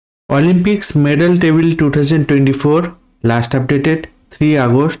Olympics medal table 2024, last updated 3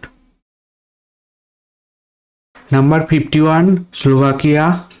 August. Number 51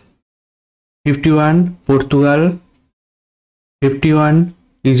 Slovakia, 51 Portugal, 51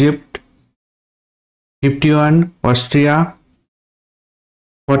 Egypt, 51 Austria,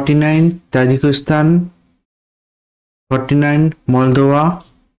 49 Tajikistan, 49 Moldova,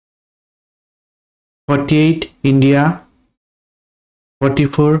 48 India,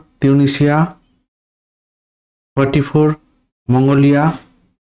 44 Tunisia, 44 Mongolia,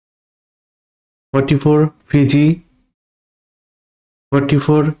 44 Fiji,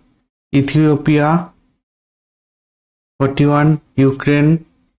 44 Ethiopia, 41 Ukraine,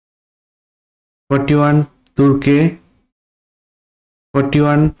 41 Turkey,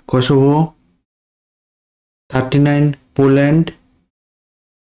 41 Kosovo, 39 Poland,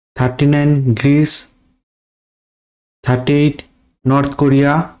 39 Greece, 38 North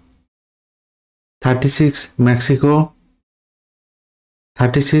Korea, 36 Mexico,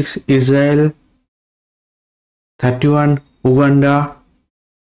 36 Israel, 31 Uganda,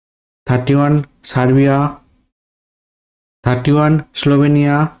 31 Serbia, 31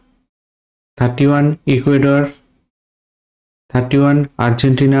 Slovenia, 31 Ecuador, 31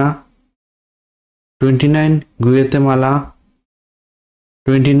 Argentina, 29 Guatemala,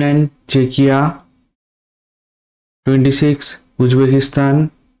 29 Czechia, 26 Uzbekistan,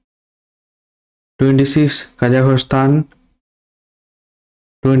 26 Kazakhstan,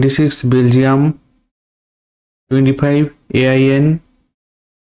 26 Belgium, 25 AIN,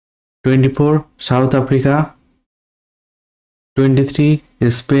 24 South Africa, 23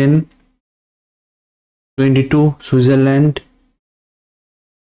 Spain, 22 Switzerland,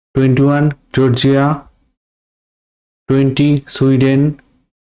 21 Georgia, 20 Sweden,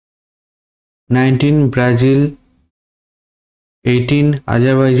 19 Brazil, 18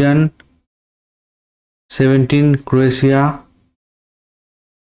 Azerbaijan, 17 Croatia,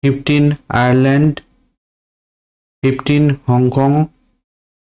 15 Ireland, 15 Hong Kong,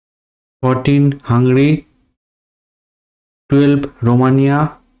 14 Hungary, 12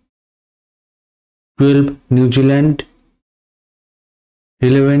 Romania, 12 New Zealand,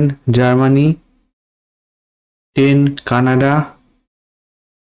 11 Germany, 10 Canada,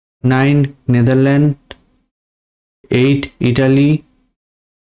 9 Netherlands, 8 Italy,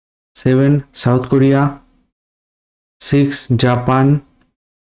 7 South Korea, 6 Japan,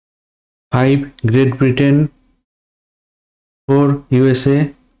 5 Great Britain, 4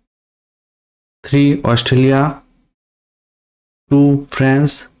 USA, 3 Australia, 2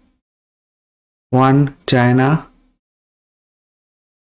 France, 1 China,